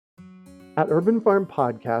At Urban Farm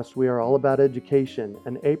Podcast, we are all about education,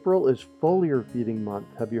 and April is foliar feeding month.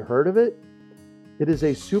 Have you heard of it? It is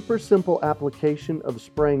a super simple application of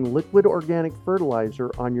spraying liquid organic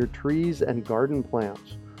fertilizer on your trees and garden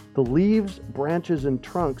plants. The leaves, branches, and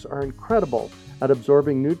trunks are incredible at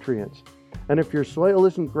absorbing nutrients. And if your soil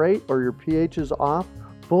isn't great or your pH is off,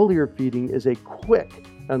 foliar feeding is a quick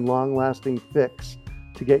and long-lasting fix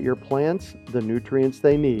to get your plants the nutrients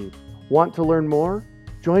they need. Want to learn more?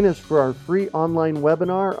 Join us for our free online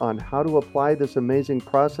webinar on how to apply this amazing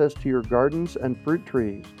process to your gardens and fruit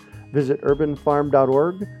trees. Visit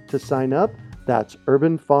urbanfarm.org to sign up. That's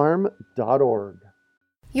urbanfarm.org.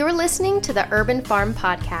 You're listening to the Urban Farm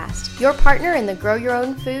Podcast, your partner in the grow your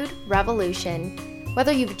own food revolution.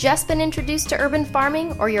 Whether you've just been introduced to urban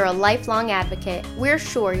farming or you're a lifelong advocate, we're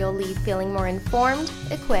sure you'll leave feeling more informed,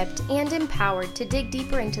 equipped, and empowered to dig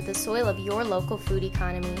deeper into the soil of your local food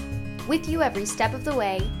economy. With you every step of the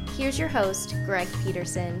way, here's your host, Greg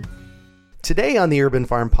Peterson. Today on the Urban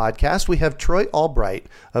Farm Podcast, we have Troy Albright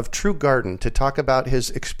of True Garden to talk about his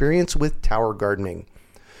experience with tower gardening.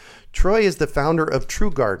 Troy is the founder of True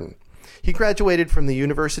Garden. He graduated from the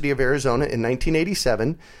University of Arizona in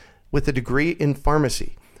 1987 with a degree in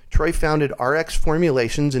pharmacy. Troy founded RX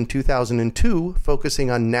Formulations in 2002, focusing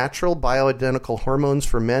on natural bioidentical hormones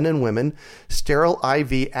for men and women, sterile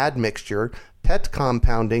IV admixture, pet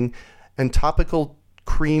compounding, and topical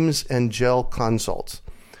creams and gel consults,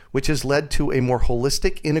 which has led to a more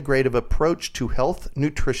holistic, integrative approach to health,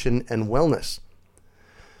 nutrition, and wellness.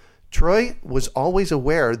 Troy was always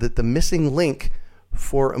aware that the missing link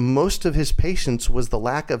for most of his patients was the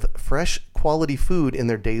lack of fresh, quality food in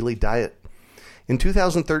their daily diet. In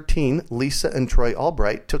 2013, Lisa and Troy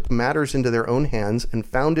Albright took matters into their own hands and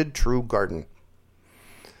founded True Garden.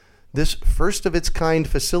 This first-of-its-kind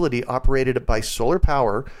facility, operated by solar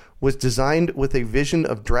power, was designed with a vision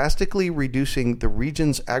of drastically reducing the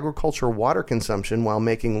region's agricultural water consumption while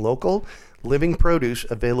making local, living produce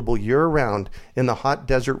available year-round in the hot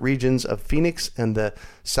desert regions of Phoenix and the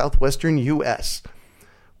southwestern U.S.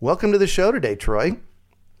 Welcome to the show today, Troy.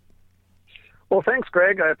 Well, thanks,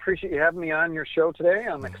 Greg. I appreciate you having me on your show today.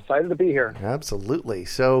 I'm excited to be here. Absolutely.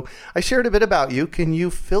 So I shared a bit about you. Can you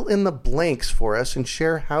fill in the blanks for us and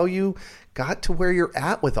share how you got to where you're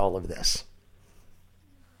at with all of this?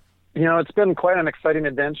 You know, it's been quite an exciting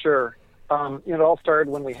adventure. It all started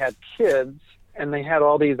when we had kids, and they had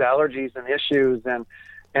all these allergies and issues.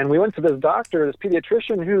 And we went to this doctor, this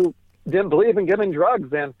pediatrician, who didn't believe in giving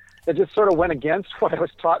drugs. And it just sort of went against what I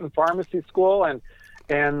was taught in pharmacy school. And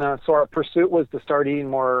so our pursuit was to start eating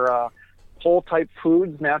more whole-type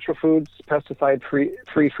foods, natural foods,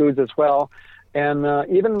 pesticide-free foods as well. And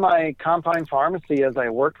even my compound pharmacy, as I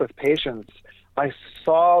worked with patients, I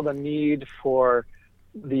saw the need for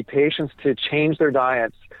the patients to change their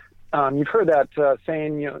diets. You've heard that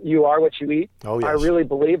saying, you are what you eat. Oh, yes. I really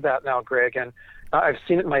believe that now, Greg. And I've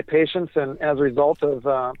seen it in my patients, and as a result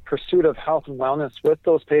of pursuit of health and wellness with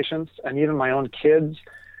those patients and even my own kids,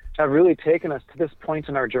 have really taken us to this point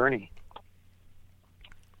in our journey.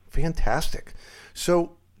 Fantastic.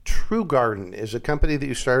 So True Garden is a company that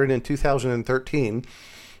you started in 2013.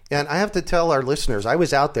 And I have to tell our listeners, I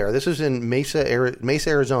was out there. This is in Mesa,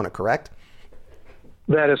 Arizona, correct?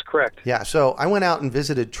 That is correct. Yeah. So I went out and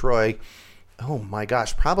visited Troy, oh my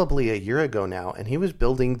gosh, probably a year ago now. And he was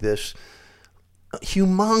building this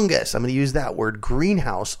humongous, I'm going to use that word,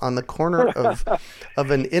 greenhouse on the corner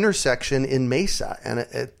of an intersection in Mesa. And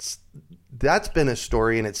that's been a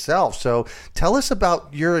story in itself. So tell us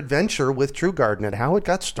about your adventure with True Garden and how it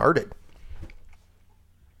got started.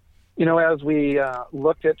 You know, as we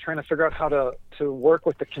looked at trying to figure out how to work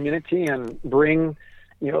with the community and bring,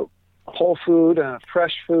 whole food,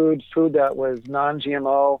 fresh food that was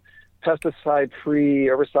non-GMO, pesticide-free,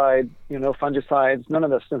 herbicide, no fungicides, none of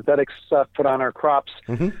the synthetic stuff put on our crops.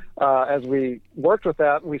 Mm-hmm. As we worked with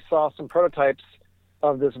that, we saw some prototypes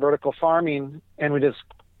of this vertical farming, and we just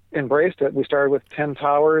embraced it. We started with 10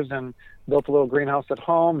 towers and built a little greenhouse at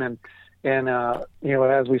home. And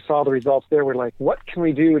as we saw the results there, we're like, what can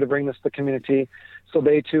we do to bring this to the community so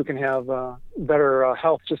they too can have better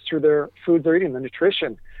health just through their food they're eating, the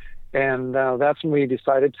nutrition. And that's when we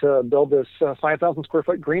decided to build this 5,000 square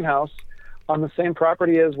foot greenhouse on the same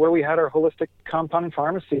property as where we had our holistic compounding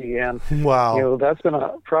pharmacy. And wow, that's been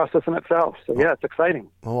a process in itself. So yeah, it's exciting.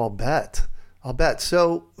 Oh, I'll bet.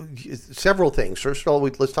 So several things. First of all,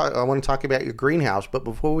 I want to talk about your greenhouse, but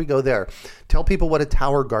before we go there, tell people what a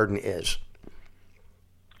tower garden is.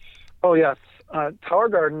 Oh, yes. Tower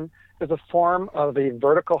garden is a form of a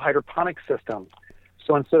vertical hydroponic system.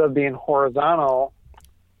 So instead of being horizontal,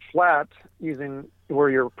 flat, using where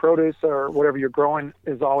your produce or whatever you're growing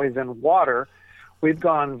is always in water. We've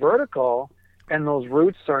gone vertical, and those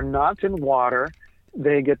roots are not in water.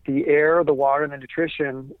 They get the air, the water, and the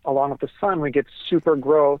nutrition along with the sun. We get super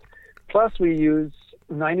growth. Plus, we use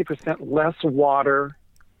 90% less water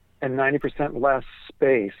and 90% less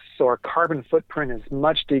space. So our carbon footprint is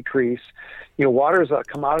much decreased. Water is a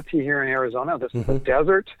commodity here in Arizona. This is a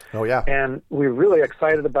desert. Oh, yeah. And we're really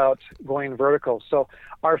excited about going vertical. So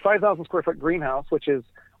our 5,000 square foot greenhouse, which is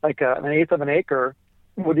like an eighth of an acre,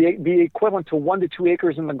 would be equivalent to 1 to 2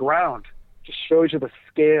 acres in the ground. Just shows you the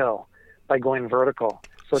scale by going vertical.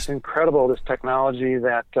 So it's incredible, this technology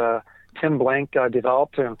that Tim Blank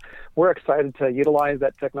developed, and we're excited to utilize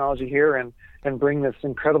that technology here and bring this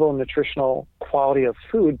incredible nutritional quality of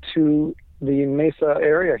food to the Mesa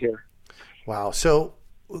area here. Wow. So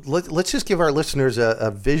let's just give our listeners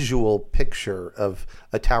a visual picture of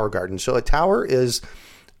a tower garden. So a tower is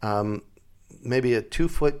maybe a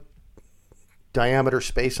 2-foot diameter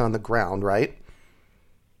space on the ground, right?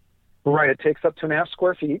 Right. It takes up 2.5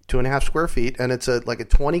 square feet. 2.5 square feet, and it's like a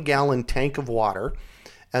 20-gallon tank of water,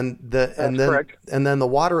 That's correct. And then the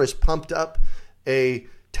water is pumped up a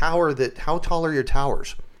tower. How tall are your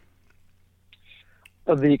towers?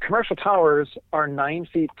 The commercial towers are 9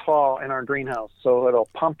 feet tall in our greenhouse, so it'll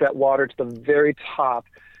pump that water to the very top,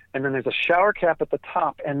 and then there's a shower cap at the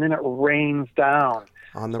top, and then it rains down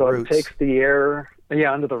on the roots. So it takes the air,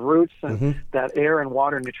 under the roots, and that air and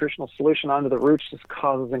water nutritional solution onto the roots just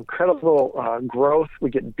causes incredible growth. We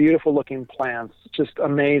get beautiful looking plants. Just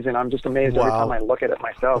amazing. I'm just amazed every time I look at it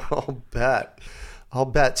myself. I'll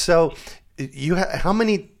bet. So how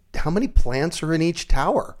many plants are in each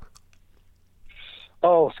tower?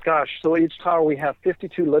 Oh, gosh. So each tower we have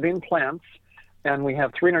 52 living plants, and we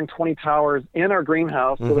have 320 towers in our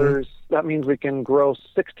greenhouse. So that means we can grow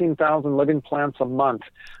 16,000 living plants a month.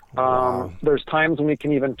 Wow. There's times when we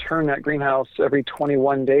can even turn that greenhouse every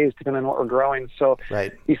 21 days, depending on what we're growing. So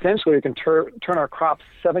essentially we can turn our crops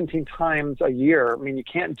 17 times a year. I mean, you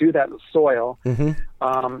can't do that in soil.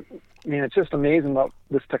 It's just amazing what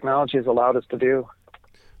this technology has allowed us to do.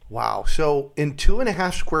 Wow. So in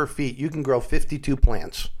 2.5 square feet, you can grow 52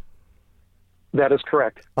 plants. That is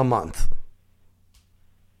correct. A month.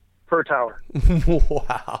 Per tower.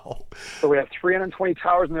 Wow. So we have 320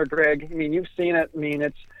 towers in there, Greg. I mean, you've seen it. I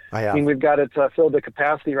mean, we've got it filled to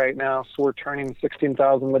capacity right now, so we're turning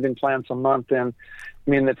 16,000 living plants a month. And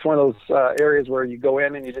it's one of those areas where you go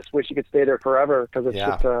in and you just wish you could stay there forever, because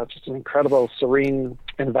it's just an incredible, serene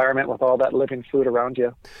environment with all that living food around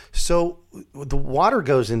you. So the water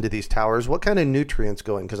goes into these towers. What kind of nutrients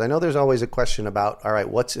go in? Because I know there's always a question about, all right,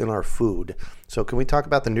 what's in our food? So can we talk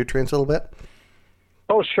about the nutrients a little bit?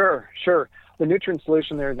 Oh, sure. The nutrient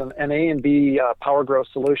solution, there's an A and B power growth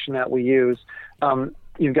solution that we use.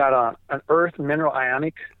 You've got an earth mineral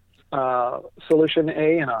ionic solution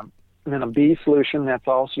A, and then a B solution that's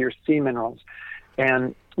also your C minerals.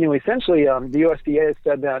 And essentially the USDA has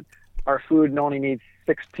said that our food only needs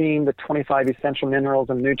 16 to 25 essential minerals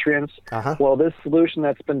and nutrients. Well, this solution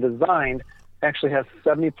that's been designed actually has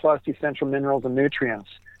 70 plus essential minerals and nutrients.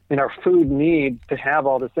 Our food needs to have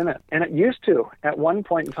all this in it. And it used to. At one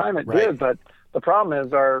point in time it did, but the problem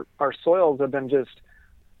is our soils have been just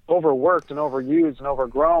overworked and overused and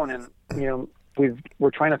overgrown, and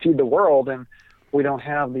we're trying to feed the world, and we don't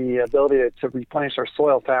have the ability to replenish our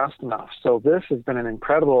soil fast enough. So this has been an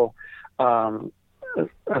incredible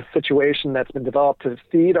a situation that's been developed to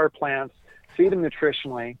feed our plants, feed them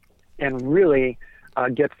nutritionally, and really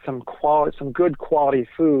get some good quality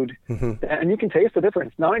food. And you can taste the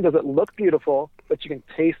difference. Not only does it look beautiful, but you can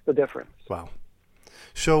taste the difference. Wow.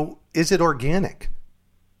 So is it organic?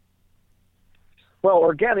 Well,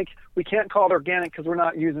 organic, we can't call it organic because we're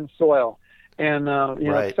not using soil. And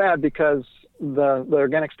it's sad because the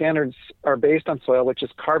organic standards are based on soil, which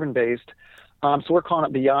is carbon-based. So we're calling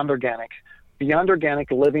it beyond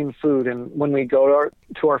organic living food. And when we go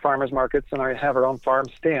to our farmers markets and I have our own farm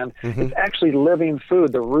stand, it's actually living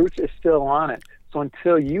food. The root is still on it. So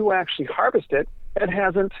until you actually harvest it, it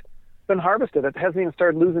hasn't been harvested. It hasn't even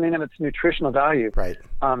started losing any of its nutritional value. Right.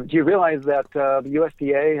 Do you realize that the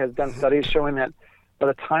USDA has done studies showing that by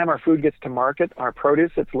the time our food gets to market, our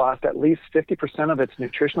produce, it's lost at least 50% of its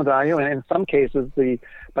nutritional value, and in some cases, the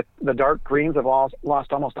dark greens have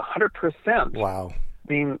lost almost 100%. Wow.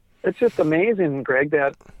 I mean, it's just amazing, Greg,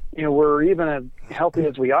 that we're even as healthy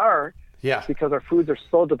as we are. Yeah. Because our foods are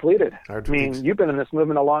so depleted. I mean, you've been in this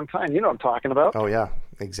movement a long time. You know what I'm talking about. Oh, yeah,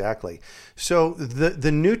 exactly. So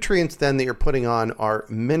the nutrients then that you're putting on are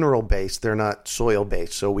mineral-based. They're not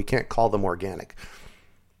soil-based, so we can't call them organic.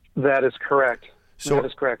 That is correct. That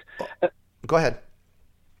is correct. Go ahead.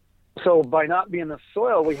 So by not being in the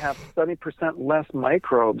soil, we have 70% less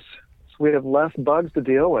microbes. So we have less bugs to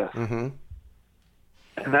deal with. Mm-hmm.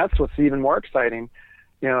 And that's what's even more exciting.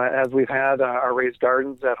 As we've had our raised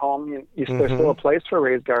gardens at home, there's still a place for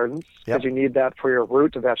raised gardens because you need that for your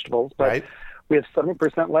root vegetables. But we have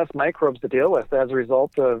 70% less microbes to deal with as a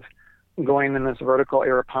result of going in this vertical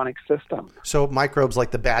aeroponic system. So microbes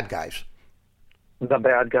like the bad guys. The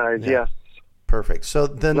bad guys, yes. Perfect. So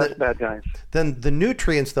then bad guys. Then the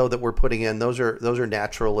nutrients though that we're putting in, those are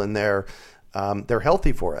natural and they're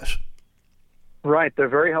healthy for us. Right. They're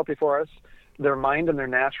very healthy for us. They're mined in their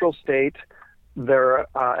natural state. They're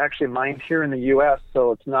actually mined here in the U.S.,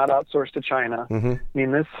 so it's not outsourced to China. Mm-hmm. I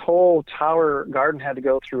mean, this whole tower garden had to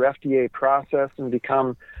go through FDA process and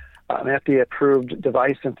become an FDA-approved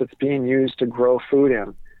device since it's being used to grow food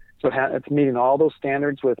in. So it's meeting all those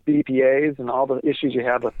standards with BPAs and all the issues you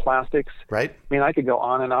have with plastics. Right. I mean, I could go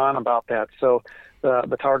on and on about that. So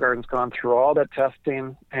the tower garden's gone through all that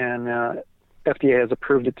testing, and FDA has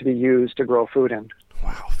approved it to be used to grow food in.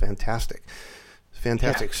 Wow, fantastic.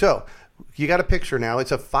 Fantastic. Yeah. So you got a picture now.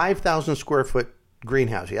 It's a 5,000 square foot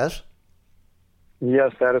greenhouse, yes?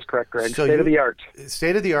 Yes, that is correct, Greg. So state-of-the-art.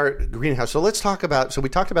 State-of-the-art greenhouse. So let's talk about, we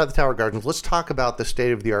talked about the tower gardens. Let's talk about the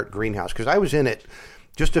state-of-the-art greenhouse, because I was in it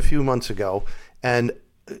just a few months ago, and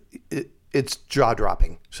it's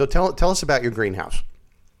jaw-dropping. So tell us about your greenhouse.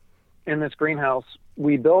 In this greenhouse,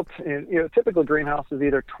 we built, typical greenhouse is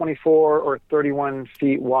either 24 or 31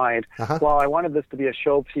 feet wide. Uh-huh. Well, I wanted this to be a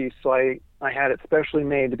showpiece, so I had it specially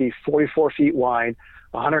made to be 44 feet wide,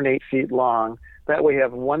 108 feet long. That way you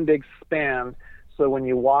have one big span, so when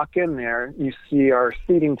you walk in there, you see our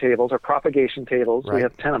seeding tables, our propagation tables. Right. We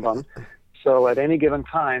have 10 of them. So at any given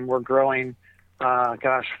time, we're growing,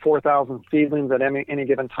 4,000 seedlings at any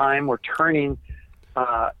given time. We're turning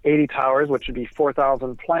 80 towers, which would be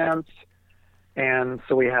 4,000 plants. And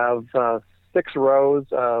so we have 6 rows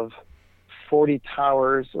of 40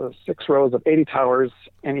 towers, 6 rows of 80 towers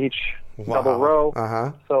in each double row.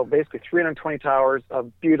 Uh-huh. So basically 320 towers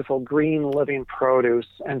of beautiful green living produce.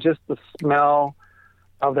 And just the smell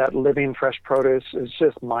of that living fresh produce is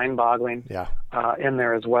just mind-boggling in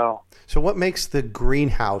there as well. So what makes the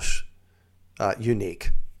greenhouse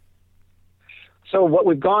unique? So what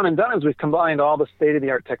we've gone and done is we've combined all the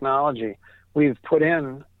state-of-the-art technology. We've put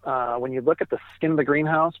in, when you look at the skin of the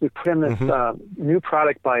greenhouse, we put in this new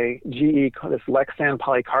product by GE, this Lexan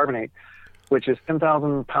polycarbonate, which is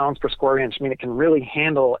 10,000 pounds per square inch. I mean, it can really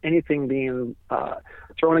handle anything being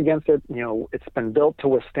thrown against it. It's been built to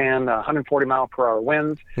withstand 140 mile per hour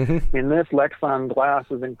winds. Mm-hmm. I mean, this Lexan glass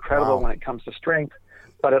is incredible when it comes to strength,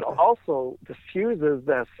 but it also diffuses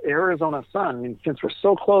this Arizona sun. I mean, since we're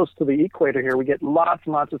so close to the equator here, we get lots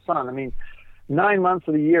and lots of sun. I mean, 9 months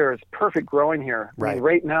of the year is perfect growing here. Right. I mean,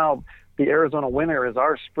 right now, the Arizona winter is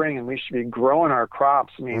our spring, and we should be growing our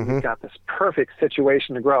crops. I mean, we've got this perfect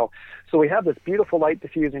situation to grow. So we have this beautiful light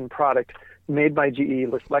diffusing product made by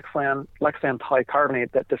GE, this Lexan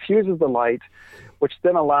polycarbonate that diffuses the light, which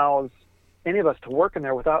then allows any of us to work in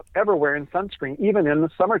there without ever wearing sunscreen, even in the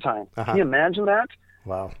summertime. Can you imagine that?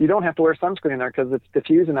 Wow. You don't have to wear sunscreen in there because it's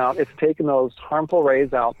diffusing out. It's taking those harmful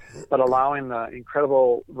rays out, but allowing the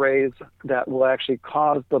incredible rays that will actually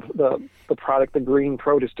cause the product, the green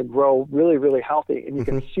produce, to grow really, really healthy. And you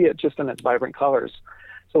can see it just in its vibrant colors.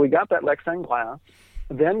 So we got that Lexan glass.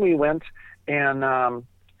 Then we went and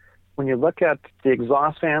when you look at the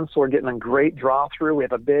exhaust fan, so we're getting a great draw through. We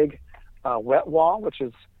have a big wet wall, which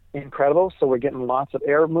is incredible. So we're getting lots of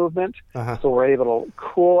air movement. So we're able to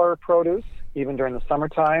cool our produce even during the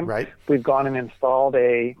summertime. Right. We've gone and installed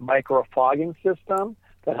a micro-fogging system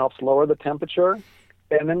that helps lower the temperature.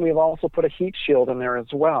 And then we've also put a heat shield in there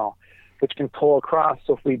as well, which can pull across.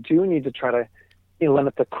 So if we do need to try to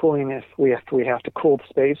limit the cooling, if we have to cool the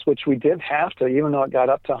space, which we did have to, even though it got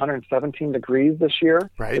up to 117 degrees this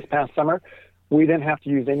year, this past summer, we didn't have to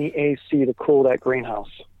use any AC to cool that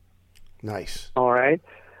greenhouse. Nice. All right.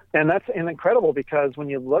 And that's incredible because when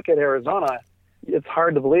you look at Arizona, it's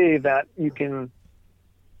hard to believe that you can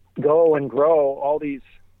go and grow all these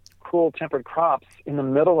cool tempered crops in the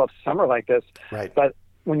middle of summer like this. Right. But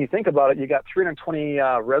when you think about it, you got 320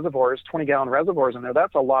 reservoirs, 20-gallon reservoirs in there.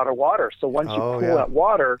 That's a lot of water. So once you cool that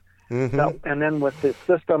water, and then with the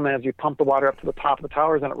system, as you pump the water up to the top of the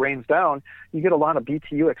towers and it rains down, you get a lot of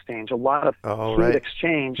BTU exchange, a lot of heat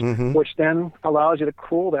exchange, which then allows you to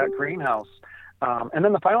cool that greenhouse. And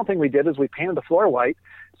then the final thing we did is we painted the floor white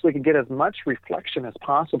so we could get as much reflection as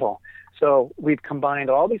possible. So we've combined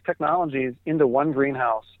all these technologies into one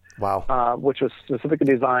greenhouse, which was specifically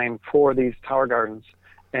designed for these tower gardens.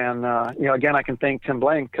 And, again, I can thank Tim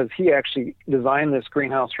Blank because he actually designed this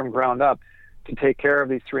greenhouse from ground up to take care of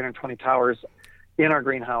these 320 towers in our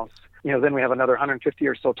greenhouse. Then we have another 150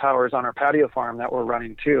 or so towers on our patio farm that we're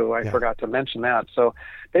running too. I forgot to mention that. So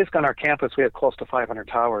basically on our campus, we have close to 500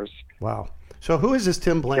 towers. Wow. So who is this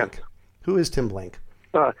Tim Blank? Yeah. Who is Tim Blank?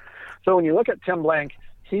 So when you look at Tim Blank,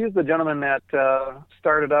 he's the gentleman that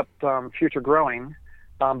started up Future Growing.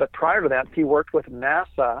 But prior to that, he worked with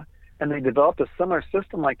NASA, and they developed a similar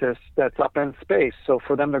system like this that's up in space. So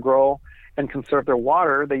for them to grow and conserve their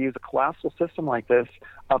water, they use a colossal system like this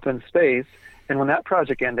up in space. And when that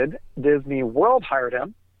project ended, Disney World hired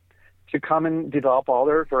him to come and develop all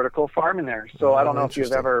their vertical farming there. So I don't know if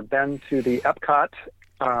you've ever been to the Epcot,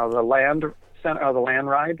 the land center, the land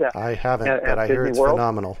ride. I haven't, but I Disney hear it's World.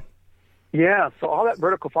 phenomenal. Yeah, so all that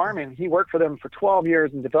vertical farming, he worked for them for 12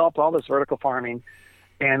 years and developed all this vertical farming,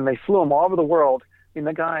 and they flew him all over the world. I mean,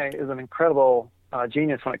 the guy is an incredible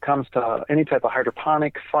genius when it comes to any type of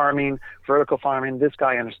hydroponic farming, vertical farming. This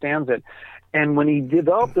guy understands it. And when he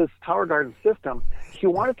developed this tower garden system, he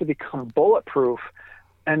wanted to become bulletproof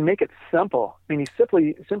and make it simple. I mean, he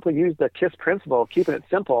simply used the KISS principle, keeping it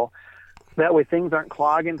simple. That way things aren't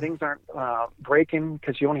clogging, things aren't breaking,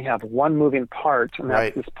 because you only have one moving part, and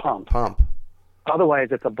that's this pump. Otherwise,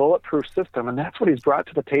 it's a bulletproof system, and that's what he's brought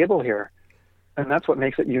to the table here. And that's what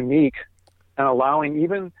makes it unique and allowing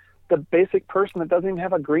even the basic person that doesn't even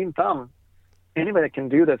have a green thumb, anybody that can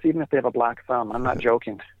do this, even if they have a black thumb. I'm not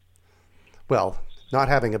joking. Well, not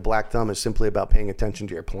having a black thumb is simply about paying attention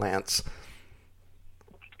to your plants.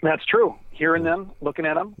 That's true. Hearing them, looking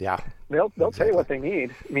at them, they'll tell you what they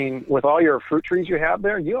need. I mean, with all your fruit trees you have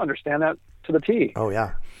there, you understand that to the T. Oh,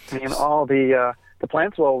 yeah. I mean, all the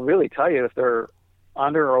plants will really tell you if they're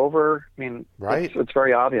under or over. I mean, it's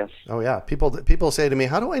very obvious. Oh, yeah. People say to me,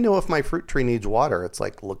 how do I know if my fruit tree needs water? It's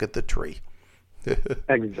like, look at the tree.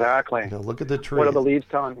 Exactly. Look at the tree. What are the leaves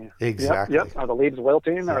telling you? Exactly. Yep. Are the leaves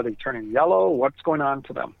wilting? Yep. Are they turning yellow? What's going on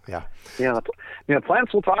to them? Yeah.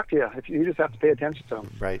 Plants will talk to you. If you just have to pay attention to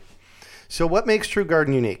them. Right. So what makes True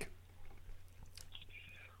Garden unique?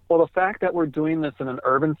 Well, the fact that we're doing this in an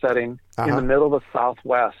urban setting in the middle of the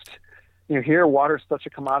Southwest. Here water is such a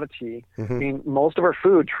commodity. I mean, most of our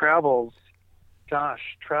food travels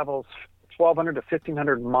 1,200 to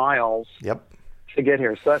 1,500 miles. Yep. To get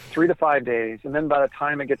here. So that's 3 to 5 days. And then by the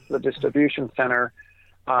time it gets to the distribution center,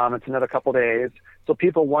 it's another couple days. So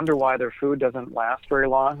people wonder why their food doesn't last very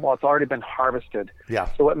long. Well, it's already been harvested. Yeah.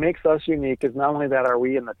 So what makes us unique is not only that are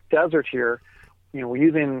we in the desert here, we're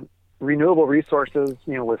using renewable resources,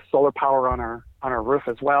 with solar power on our roof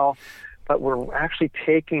as well, but we're actually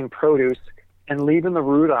taking produce and leaving the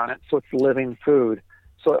root on it so it's living food.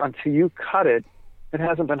 So until you cut it, it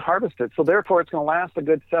hasn't been harvested. So therefore, it's going to last a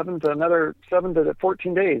good 7 to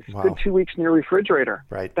 14 days. Wow. Good 2 weeks in your refrigerator.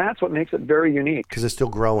 Right. That's what makes it very unique. Because it's still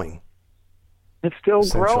growing. It's still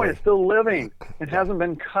growing. It's still living. It hasn't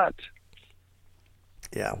been cut.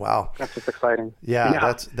 Yeah. Wow. That's what's exciting.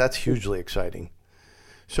 Yeah. That's hugely exciting.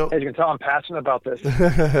 So, as you can tell, I'm passionate about this.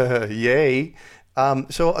 Yay.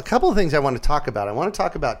 So a couple of things I want to talk about. I want to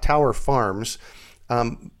talk about Tower Farms.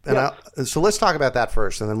 So let's talk about that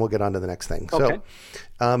first, and then we'll get on to the next thing. Okay.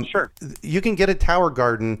 So, sure. You can get a tower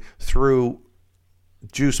garden through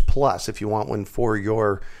Juice Plus if you want one for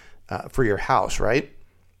your house, right?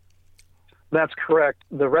 That's correct.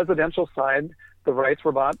 The residential side, the rights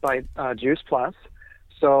were bought by Juice Plus.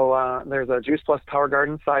 So there's a Juice Plus Tower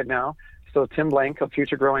Garden side now. So Tim Blank of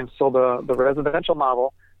Future Growing sold the residential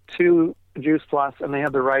model to Juice Plus, and they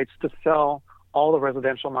have the rights to sell all the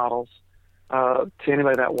residential models to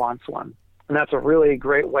anybody that wants one. And that's a really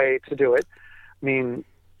great way to do it. I mean,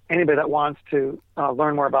 anybody that wants to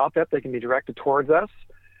learn more about that, they can be directed towards us.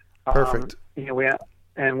 Perfect.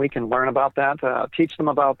 We can learn about that, teach them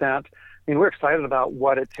about that. I mean, we're excited about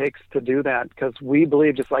what it takes to do that because we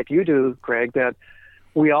believe, just like you do, Greg, that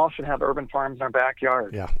we all should have urban farms in our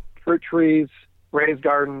backyard. Yeah. Fruit trees, raised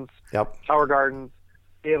gardens, yep. Tower gardens,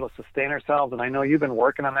 be able to sustain ourselves. And I know you've been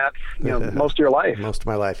working on that, most of your life. Most of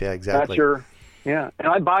my life, yeah, exactly. And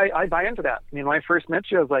I buy into that. I mean, when I first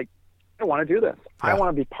met you, I was like, I want to do this. Yeah. I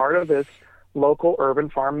want to be part of this local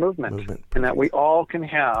urban farm movement. And that we all can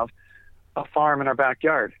have a farm in our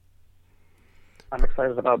backyard. I'm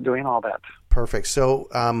excited about doing all that. Perfect. So,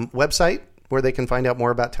 website where they can find out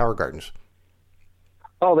more about Tower Gardens?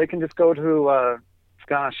 Oh, they can just go to,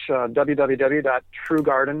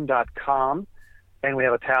 www.truegarden.com. And we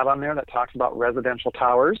have a tab on there that talks about residential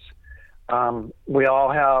towers. We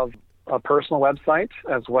all have a personal website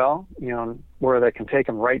as well, where they can take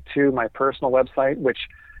them right to my personal website, which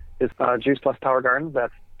is Juice Plus Tower Gardens.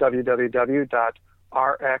 That's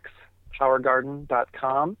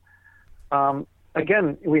www.rxtowergarden.com.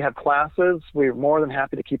 again, we have classes. We're more than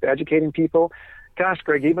happy to keep educating people. Gosh,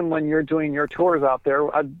 Greg, even when you're doing your tours out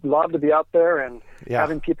there, I'd love to be out there and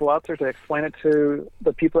having people out there to explain it to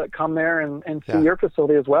the people that come there and see your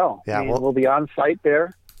facility as well. Yeah, we'll be on site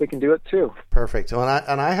there. We can do it too. Perfect. Well,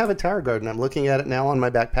 and I have a tower garden. I'm looking at it now on my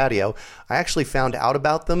back patio. I actually found out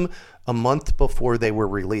about them a month before they were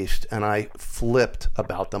released, and I flipped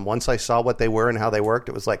about them. Once I saw what they were and how they worked,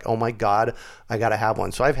 it was like, oh my God, I got to have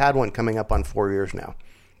one. So I've had one coming up on 4 years now.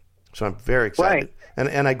 So I'm very excited. Right.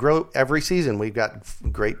 And I grow every season. We've got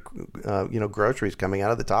great, groceries coming out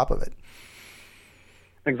of the top of it.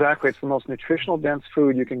 Exactly. It's the most nutritional dense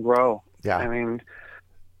food you can grow. Yeah. I mean,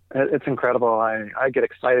 it's incredible. I get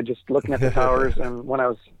excited just looking at the towers. And when I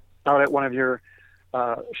was out at one of your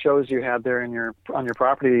shows you had there on your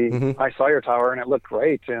property, I saw your tower and it looked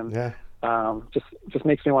great. And just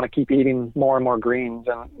makes me want to keep eating more and more greens,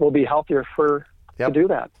 and we'll be healthier to do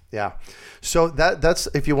that. Yeah. So that's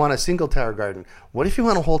if you want a single tower garden. What if you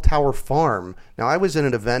want a whole tower farm? Now, I was in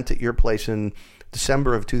an event at your place in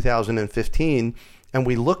December of 2015, and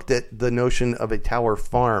we looked at the notion of a tower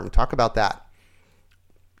farm. Talk about that.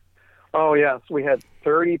 Oh, yes. We had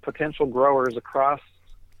 30 potential growers across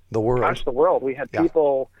the world. We had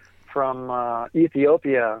people from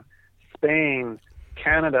Ethiopia, Spain,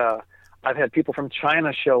 Canada. I've had people from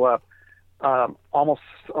China show up. Almost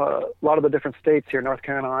a lot of the different states here, North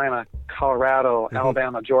Carolina, Colorado,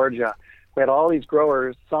 Alabama, Georgia. We had all these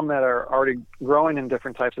growers, some that are already growing in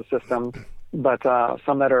different types of systems, but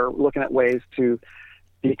some that are looking at ways to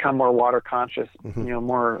become more water conscious,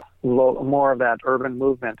 more of that urban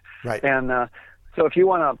movement. Right. And so if you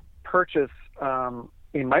want to purchase a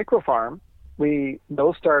micro farm,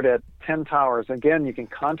 those start at 10 towers. Again, you can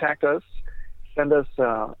contact us. Send us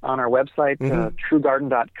on our website,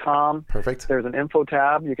 truegarden.com. Perfect. There's an info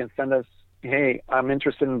tab. You can send us, hey, I'm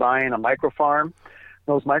interested in buying a micro farm.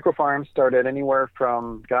 Those micro farms start at anywhere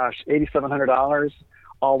from, $8,700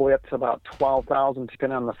 all the way up to about $12,000,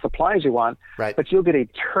 depending on the supplies you want. Right. But you'll get a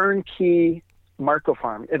turnkey micro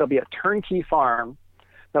farm. It'll be a turnkey farm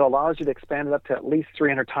that allows you to expand it up to at least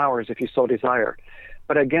 300 towers if you so desire.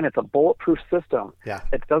 But again, it's a bulletproof system. Yeah.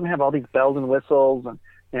 It doesn't have all these bells and whistles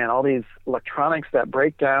and all these electronics that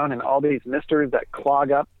break down and all these misters that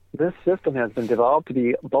clog up. This system has been developed to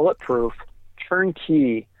be bulletproof,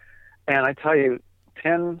 turnkey, and I tell you,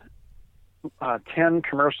 10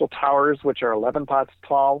 commercial towers, which are 11 pots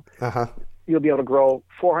tall, you'll be able to grow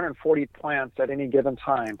 440 plants at any given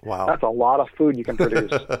time. Wow. That's a lot of food you can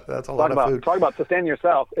produce. That's a lot of food. Talk about sustaining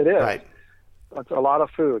yourself. It is. Right. It's a lot of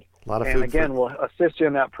food. And again, we'll assist you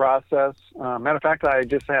in that process. Matter of fact, I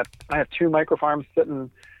have 2 micro farms sitting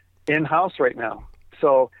in-house right now.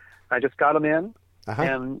 So I just got them in,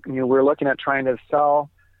 and we're looking at trying to sell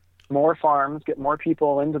more farms, get more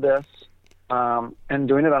people into this, and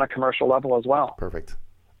doing it on a commercial level as well. Perfect.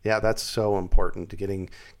 Yeah, that's so important to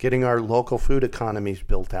getting our local food economies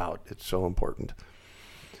built out. It's so important.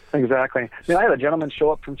 Exactly. I mean, I had a gentleman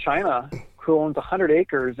show up from China who owns 100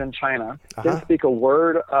 acres in China, didn't speak a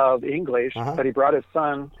word of English, but he brought his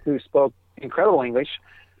son who spoke incredible English.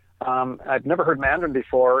 I've never heard Mandarin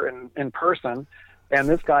before in person, and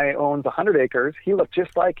this guy owns 100 acres. He looked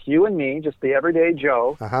just like you and me, just the everyday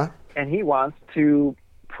Joe, and he wants to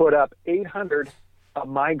put up 800 of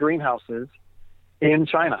my greenhouses in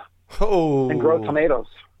China and grow tomatoes.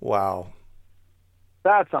 Wow.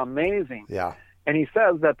 That's amazing. Yeah. And he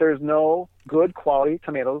says that there's no good quality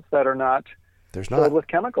tomatoes that are not filled with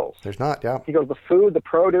chemicals. There's not, yeah. He goes, the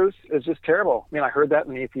produce is just terrible. I mean, I heard that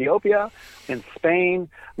in Ethiopia, in Spain.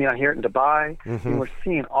 I mean, I hear it in Dubai. And we're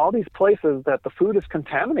seeing all these places that the food is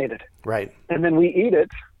contaminated. Right. And then we eat it.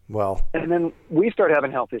 Well. And then we start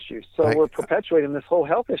having health issues. So we're perpetuating this whole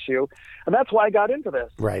health issue. And that's why I got into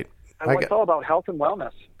this. Right. It's all about health and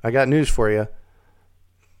wellness. I got news for you.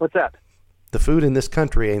 What's that? The food in this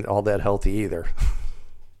country ain't all that healthy either.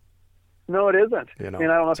 No, it isn't. I mean,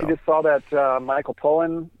 I don't know if you just saw that Michael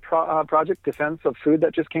Pollan project, Defense of Food,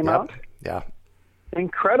 that just came out. Yeah.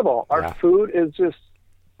 Incredible. Our food is just,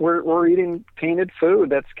 we're eating tainted food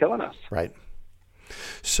that's killing us. Right.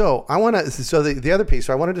 So the other piece,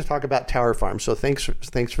 so I wanted to talk about tower farms. So thanks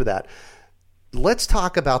for that. Let's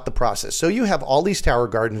talk about the process. So you have all these tower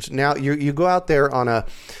gardens. Now you go out there on a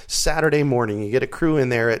Saturday morning, you get a crew in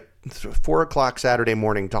there at 4:00 Saturday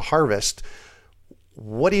morning to harvest.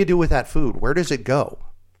 What do you do with that food? Where does it go?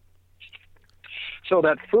 So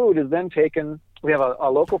that food is then taken. We have a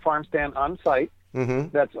local farm stand on site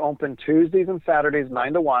that's open Tuesdays and Saturdays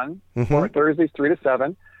 9 to 1, or Thursdays 3 to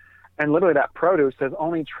 7. And literally that produce has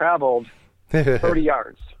only traveled 30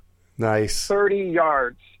 yards. Nice. 30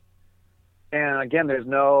 yards. And again, there's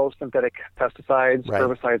no synthetic pesticides, Right.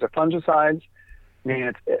 herbicides, or fungicides.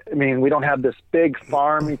 I mean, we don't have this big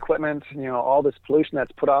farm equipment, all this pollution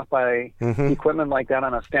that's put off by equipment like that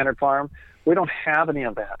on a standard farm. We don't have any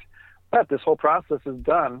of that. But this whole process is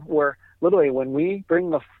done where literally when we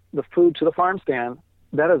bring the food to the farm stand,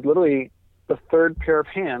 that is literally the third pair of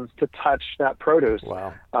hands to touch that produce.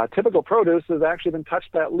 Wow. Typical produce has actually been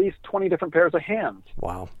touched by at least 20 different pairs of hands.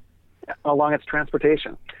 Wow. Along its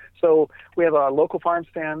transportation. So we have a local farm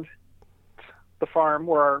stand, the farm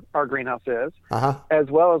where our greenhouse is, as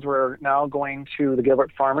well as we're now going to the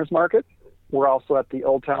Gilbert Farmers Market. We're also at the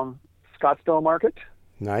Old Town Scottsdale Market.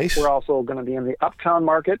 Nice. We're also going to be in the Uptown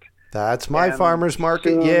Market. That's my And farmer's market.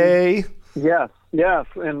 soon- Yay. Yes.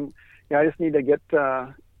 And I just need to get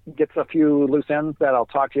a few loose ends that I'll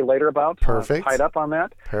talk to you later about. Perfect. Tied up on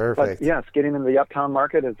that. Perfect. But yes, getting into the Uptown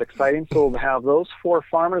Market is exciting. So we'll have those 4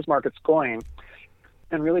 farmers markets going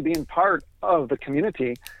and really being part of the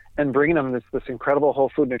community and bringing them this incredible whole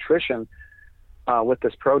food nutrition with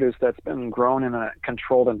this produce that's been grown in a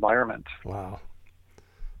controlled environment. Wow.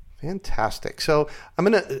 Fantastic. So I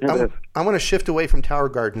want to shift away from Tower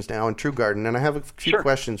Gardens now and True Garden, and I have a few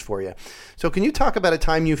questions for you. So can you talk about a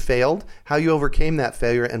time you failed, how you overcame that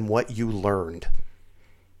failure, and what you learned?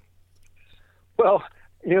 Well,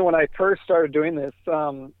 when I first started doing this,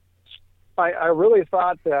 I really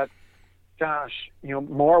thought that, gosh,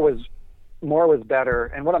 more was better.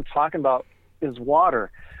 And what I'm talking about is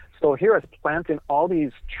water. So here I was planting all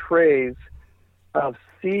these trays of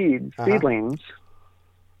seedlings.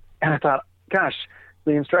 And I thought, gosh,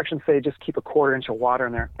 the instructions say just keep a 1/4 inch of water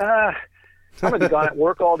in there. I'm going to be gone at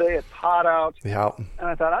work all day. It's hot out. Yeah. And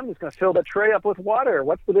I thought, I'm just going to fill the tray up with water.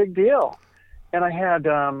 What's the big deal? And I had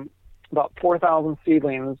about 4,000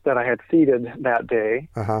 seedlings that I had seeded that day.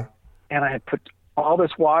 And I had put all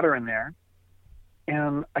this water in there.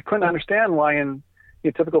 And I couldn't understand why in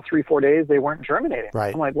a typical 3-4 days they weren't germinating.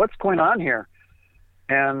 Right. I'm like, what's going on here?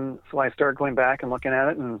 And so I started going back and looking at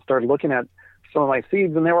it and started looking at some of my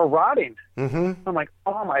seeds, and they were rotting. I'm like,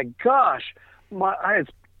 oh my gosh,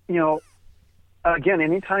 again,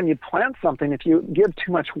 anytime you plant something, if you give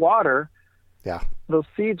too much water, those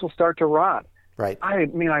seeds will start to rot. Right. I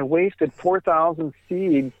wasted 4,000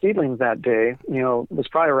 seedlings that day. It was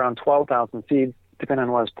probably around 12,000 seeds, depending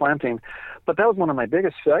on what I was planting. But that was one of my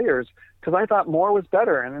biggest failures because I thought more was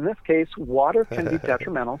better. And in this case, water can be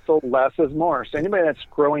detrimental, so less is more. So anybody that's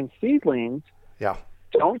growing seedlings,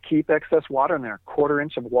 don't keep excess water in there. 1/4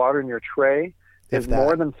 inch of water in your tray is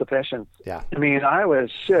more than sufficient. I mean,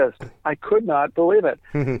 I could not believe it.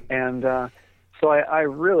 And so I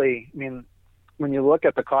really, when you look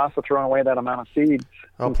at the cost of throwing away that amount of seeds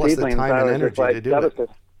and plus seedlings, the time and energy to do devastated.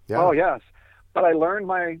 it. Oh, yes. But I learned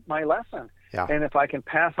my lesson. And if I can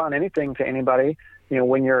pass on anything to anybody,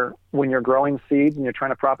 when you're growing seeds and you're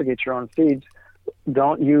trying to propagate your own seeds,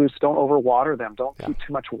 don't overwater them. Don't keep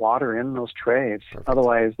too much water in those trays. Perfect.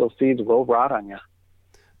 Otherwise, those seeds will rot on you.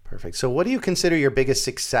 Perfect. So what do you consider your biggest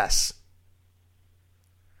success?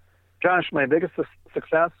 Josh, my biggest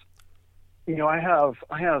success, I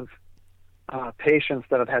have patients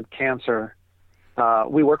that have had cancer.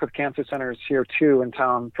 We work with cancer centers here too in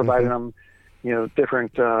town, providing them,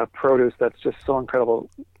 different produce that's just so incredible,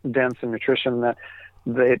 dense in nutrition that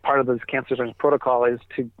part of this cancer center's protocol is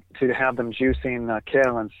to have them juicing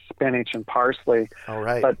kale and spinach and parsley. All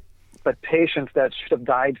right. But patients that should have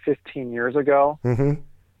died 15 years ago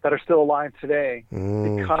that are still alive today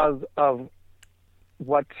because of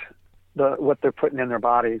what they're putting in their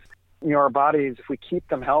bodies. Our bodies, if we keep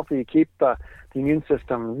them healthy, keep the immune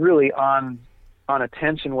system really on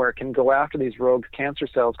attention where it can go after these rogue cancer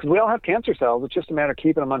cells, because we all have cancer cells. It's just a matter of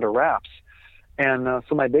keeping them under wraps. And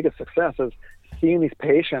so my biggest success is seeing these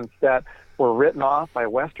patients that were written off by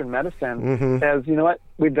Western medicine as,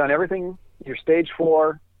 we've done everything. You're stage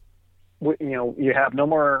 4. You have no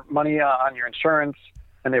more money on your insurance,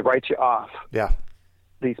 and they write you off. Yeah.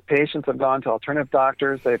 These patients have gone to alternative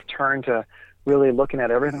doctors. They've turned to really looking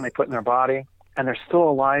at everything they put in their body, and they're still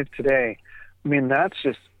alive today. That's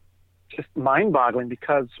just mind-boggling,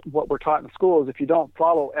 because what we're taught in school is if you don't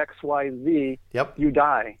follow X, Y, Z, you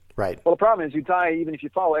die. Right. Well, the problem is you die even if you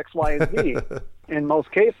follow X, Y, and Z in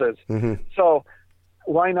most cases. So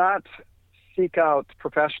why not seek out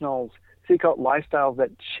professionals, seek out lifestyles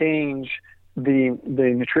that change the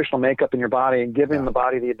nutritional makeup in your body and giving the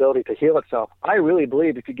body the ability to heal itself. I really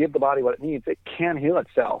believe if you give the body what it needs, it can heal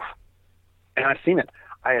itself. And I've seen it.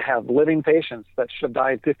 I have living patients that should have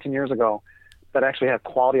died 15 years ago that actually have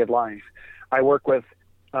quality of life. I work with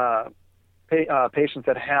patients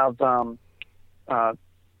that have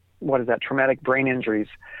traumatic brain injuries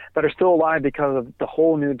that are still alive because of the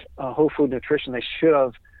whole food nutrition. They should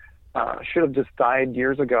have just died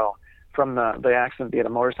years ago from the accident. He had a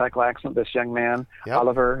motorcycle accident, this young man,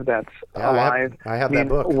 Oliver, that's alive. I have that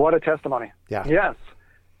book. What a testimony. Yeah. Yes.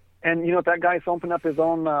 And that guy's opened up his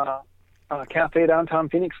own cafe downtown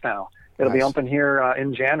Phoenix now. It'll be open here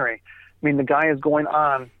in January. I mean, the guy is going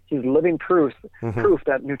on. He's living proof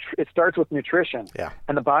that it starts with nutrition,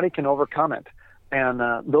 and the body can overcome it. And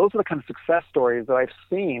those are the kind of success stories that I've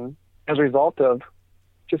seen as a result of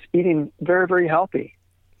just eating very, very healthy.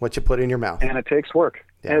 What you put in your mouth. And it takes work.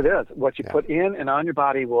 Yeah. And it is. What you put in and on your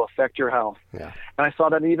body will affect your health. Yeah. And I saw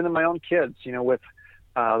that even in my own kids, with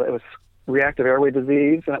it was reactive airway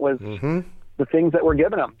disease, and it was the things that were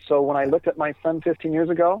given them. So when I looked at my son 15 years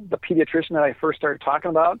ago, the pediatrician that I first started talking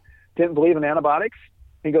about didn't believe in antibiotics.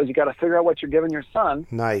 He goes, you got to figure out what you're giving your son.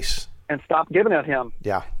 Nice. And stop giving it him.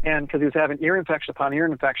 Yeah. And because he was having ear infection upon ear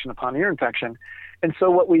infection upon ear infection. And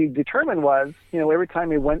so what we determined was, every time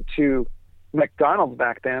we went to McDonald's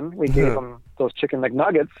back then, we gave him those chicken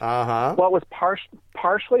McNuggets. Well, it was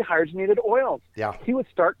partially hydrogenated oils. Yeah. He would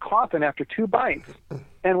start coughing after 2 bites.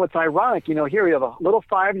 And what's ironic, here we have a little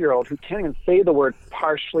 5-year-old who can't even say the word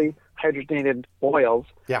partially hydrogenated oils.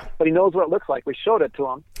 Yeah. But he knows what it looks like. We showed it to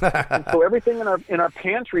him. And so everything in our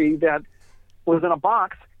pantry that was in a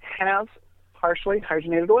box has partially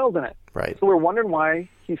hydrogenated oils in it. Right. So we're wondering why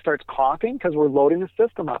he starts coughing, because we're loading his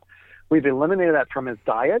system up. We've eliminated that from his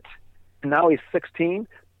diet, and now he's 16.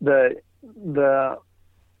 The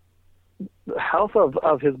health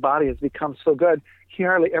of his body has become so good, he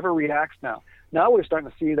hardly ever reacts now. Now we're starting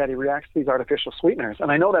to see that he reacts to these artificial sweeteners. And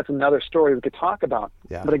I know that's another story we could talk about.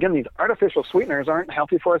 Yeah. But again, these artificial sweeteners aren't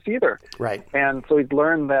healthy for us either. Right. And so he's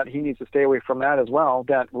learned that he needs to stay away from that as well,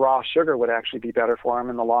 that raw sugar would actually be better for him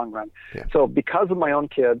in the long run. Yeah. So because of my own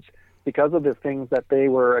kids, because of the things that they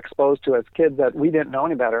were exposed to as kids that we didn't know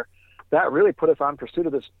any better, that really put us on pursuit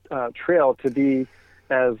of this trail to be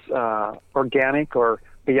as organic or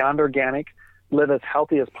beyond organic, live as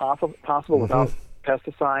healthy as possible without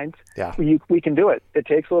pesticides. Yeah. We can do it. It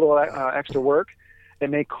takes a little extra work. It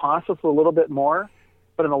may cost us a little bit more,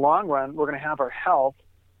 but in the long run, we're going to have our health.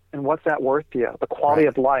 And what's that worth to you? The quality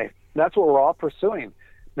of life. That's what we're all pursuing.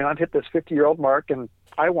 I've hit this 50-year-old mark, and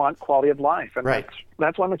I want quality of life. And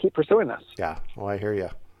that's why I'm going to keep pursuing this. Yeah. Well, I hear you.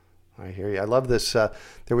 I love this.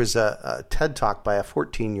 There was a TED Talk by a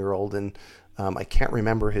 14-year-old, and I can't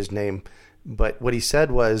remember his name, but what he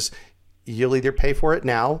said was, you'll either pay for it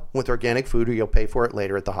now with organic food, or you'll pay for it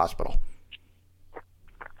later at the hospital.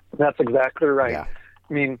 That's exactly right.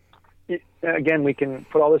 Yeah. Again, we can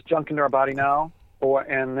put all this junk into our body now,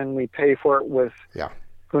 and then we pay for it with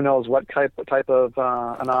who knows what type of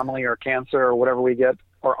anomaly or cancer or whatever we get,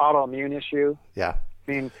 or autoimmune issue. Yeah.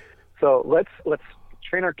 So let's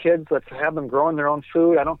train our kids. Let's have them growing their own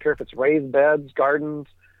food. I don't care if it's raised beds, gardens,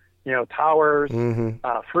 towers,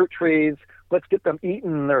 fruit trees. Let's get them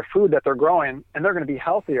eating their food that they're growing, and they're going to be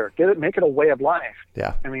healthier. Make it a way of life.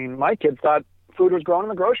 Yeah. My kids thought food was grown in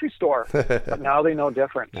the grocery store, but now they know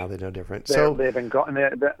different. They've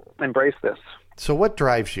embraced this. So what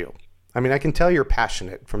drives you? I can tell you're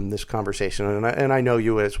passionate from this conversation, and I know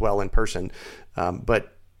you as well in person.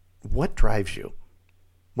 But what drives you?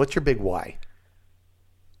 What's your big why?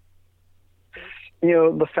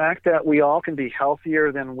 The fact that we all can be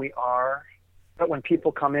healthier than we are. But when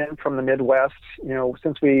people come in from the Midwest,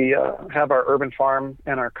 since we have our urban farm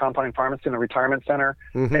and our compounding pharmacy in the retirement center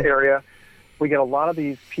area, we get a lot of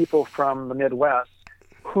these people from the Midwest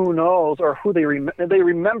who knows, or who they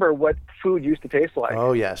remember what food used to taste like.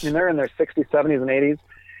 Oh, yes. They're in their 60s, 70s, and 80s.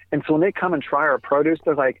 And so when they come and try our produce,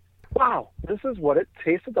 they're like, wow, this is what it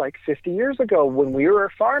tasted like 50 years ago when we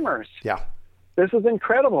were farmers. Yeah. This is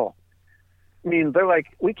incredible. They're like,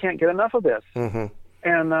 we can't get enough of this.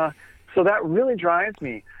 And so that really drives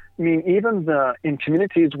me. Even in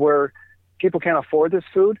communities where people can't afford this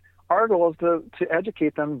food, our goal is to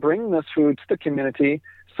educate them, bring this food to the community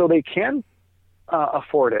so they can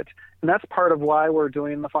afford it. And that's part of why we're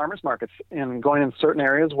doing the farmers markets and going in certain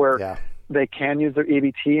areas where they can use their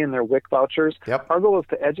EBT and their WIC vouchers. Yep. Our goal is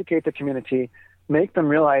to educate the community, make them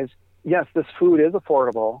realize, yes, this food is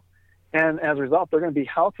affordable, and as a result, they're going to be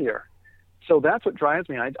healthier. So that's what drives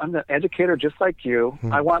me. I'm an educator just like you.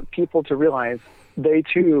 I want people to realize they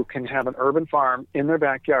too can have an urban farm in their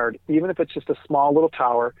backyard, even if it's just a small little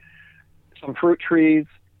tower, some fruit trees,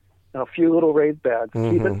 a few little raised beds.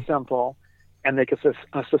 Keep it simple, and they can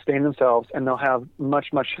sustain themselves, and they'll have much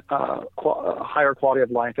higher quality of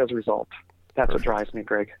life as a result. That's what drives me,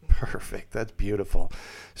 Greg. Perfect. That's beautiful.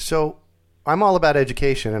 So I'm all about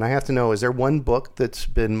education, and I have to know, is there one book that's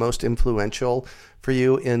been most influential for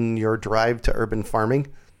you in your drive to urban farming?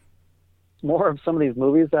 More of some of these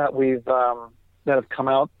movies that we've that have come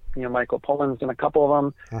out. Michael Pollan's done a couple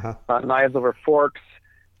of them. Knives Over Forks.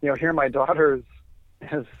 Here my daughter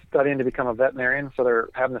is studying to become a veterinarian, so they're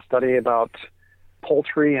having to study about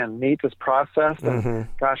poultry and meat is processed. And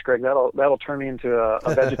gosh, Greg, that'll turn me into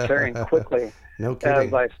a vegetarian quickly. No kidding.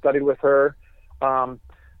 As I studied with her,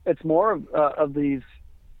 it's more of these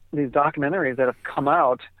documentaries that have come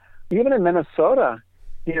out. Even in Minnesota,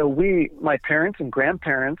 my parents and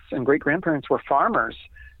grandparents and great grandparents were farmers.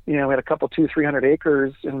 We had a couple 200-300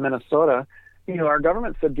 acres in Minnesota. Our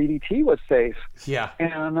government said DDT was safe. Yeah.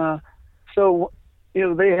 And so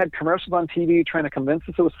they had commercials on TV trying to convince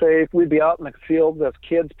us it was safe. We'd be out in the fields as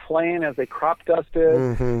kids playing as they crop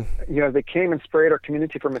dusted. They came and sprayed our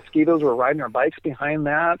community for mosquitoes. We're riding our bikes behind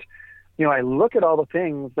that. I look at all the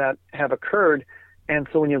things that have occurred. And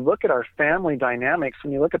so when you look at our family dynamics,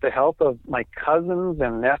 when you look at the health of my cousins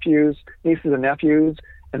and nieces and nephews,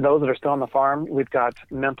 and those that are still on the farm, we've got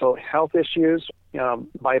mental health issues,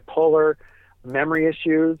 bipolar, memory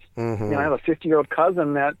issues. I have a 50-year-old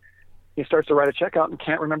cousin that starts to write a check out and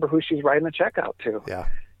can't remember who she's writing the check out to. Yeah.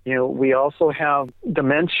 We also have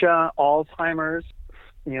dementia, Alzheimer's.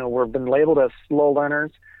 We've been labeled as slow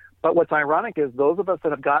learners. But what's ironic is those of us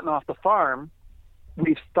that have gotten off the farm,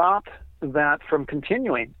 we've stopped that from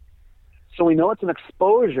continuing. So we know it's an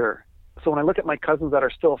exposure. So when I look at my cousins that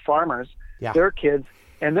are still farmers, their kids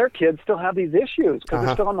still have these issues because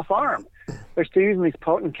they're still on the farm. They're still using these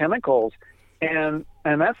potent chemicals. And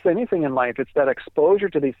that's anything in life. It's that exposure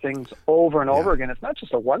to these things over and over again. It's not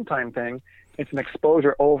just a one-time thing. It's an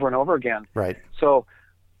exposure over and over again. Right. So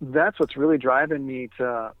that's what's really driving me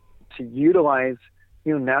to utilize,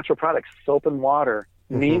 natural products, soap and water,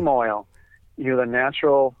 neem oil, the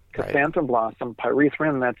natural chrysanthemum blossom,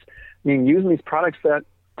 pyrethrin. Using these products that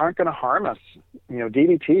aren't going to harm us.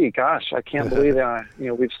 DDT, gosh, I can't believe that,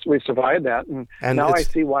 we've survived that. And now I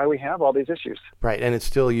see why we have all these issues. Right. And it's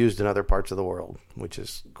still used in other parts of the world, which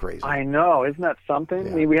is crazy. I know. Isn't that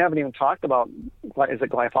something? Yeah. We haven't even talked about, is it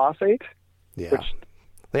glyphosate? Yeah.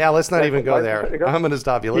 Let's not even go there. I'm going to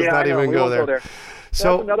stop you. Let's not even go there.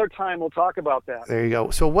 So that's another time we'll talk about that. There you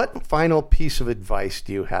go. So what final piece of advice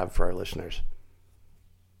do you have for our listeners?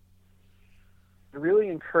 I really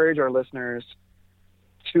encourage our listeners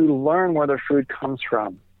to learn where their food comes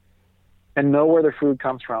from and know where their food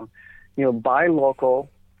comes from. Buy local,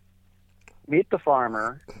 meet the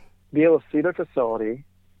farmer, be able to see their facility.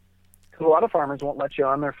 Because a lot of farmers won't let you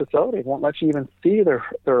on their facility, won't let you even see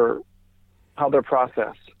how they're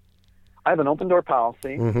processed. I have an open door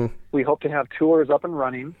policy. We hope to have tours up and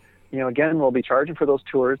running. Again, we'll be charging for those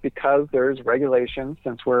tours because there's regulations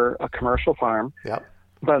since we're a commercial farm. Yep.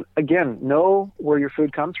 But again, know where your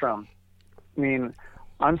food comes from. I'm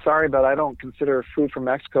sorry, but I don't consider food from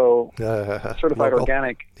Mexico certified local.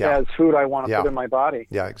 Organic as food I want to put in my body.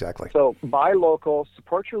 Yeah, exactly. So buy local,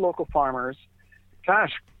 support your local farmers.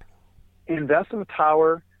 Gosh, invest in a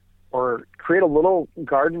tower or create a little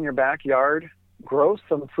garden in your backyard. Grow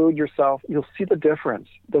some food yourself. You'll see the difference.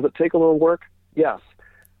 Does it take a little work? Yes.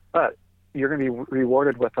 But you're going to be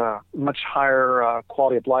rewarded with a much higher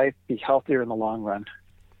quality of life, be healthier in the long run.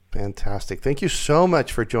 Fantastic. Thank you so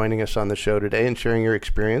much for joining us on the show today and sharing your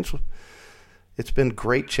experience. It's been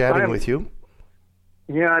great chatting with you.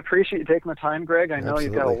 Yeah, I appreciate you taking the time, Greg. I know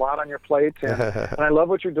You've got a lot on your plate, and I love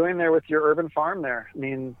what you're doing there with your urban farm there.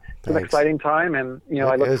 It's an exciting time, and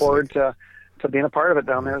I look forward to being a part of it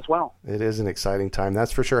down there as well. It is an exciting time,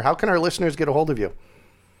 that's for sure. How can our listeners get a hold of you?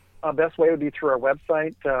 Best way would be through our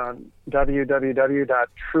website,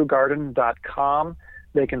 www.truegarden.com.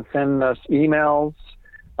 They can send us emails.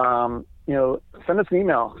 Send us an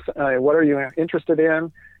email. What are you interested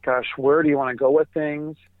in? Gosh, where do you want to go with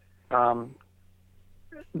things?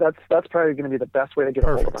 That's probably going to be the best way to get a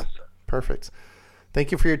hold of us. Perfect.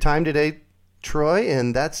 Thank you for your time today, Troy,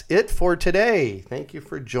 and that's it for today. Thank you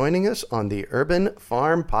for joining us on the Urban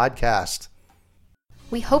Farm Podcast.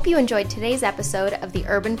 We hope you enjoyed today's episode of the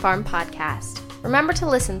Urban Farm Podcast. Remember to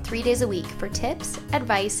listen 3 days a week for tips,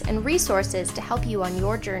 advice, and resources to help you on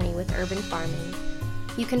your journey with urban farming.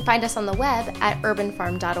 You can find us on the web at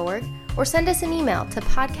urbanfarm.org or send us an email to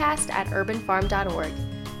podcast@urbanfarm.org.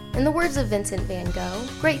 In the words of Vincent van Gogh,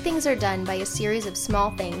 great things are done by a series of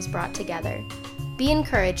small things brought together. Be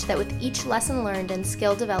encouraged that with each lesson learned and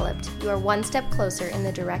skill developed, you are one step closer in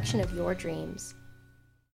the direction of your dreams.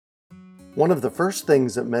 One of the first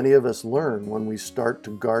things that many of us learn when we start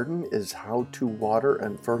to garden is how to water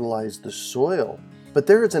and fertilize the soil. But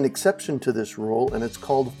there is an exception to this rule, and it's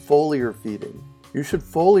called foliar feeding. You should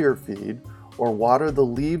foliar feed or water the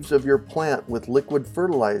leaves of your plant with liquid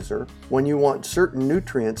fertilizer when you want certain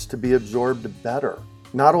nutrients to be absorbed better.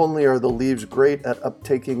 Not only are the leaves great at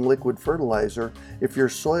uptaking liquid fertilizer, if your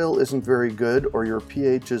soil isn't very good or your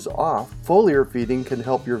pH is off, foliar feeding can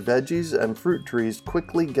help your veggies and fruit trees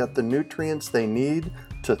quickly get the nutrients they need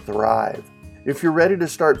to thrive. If you're ready to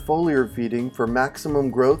start foliar feeding for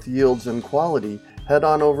maximum growth, yields, and quality, head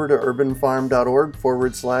on over to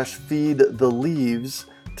urbanfarm.org/feed-the-leaves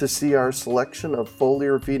to see our selection of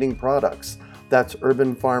foliar feeding products. That's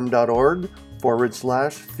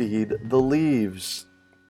urbanfarm.org/feed-the-leaves.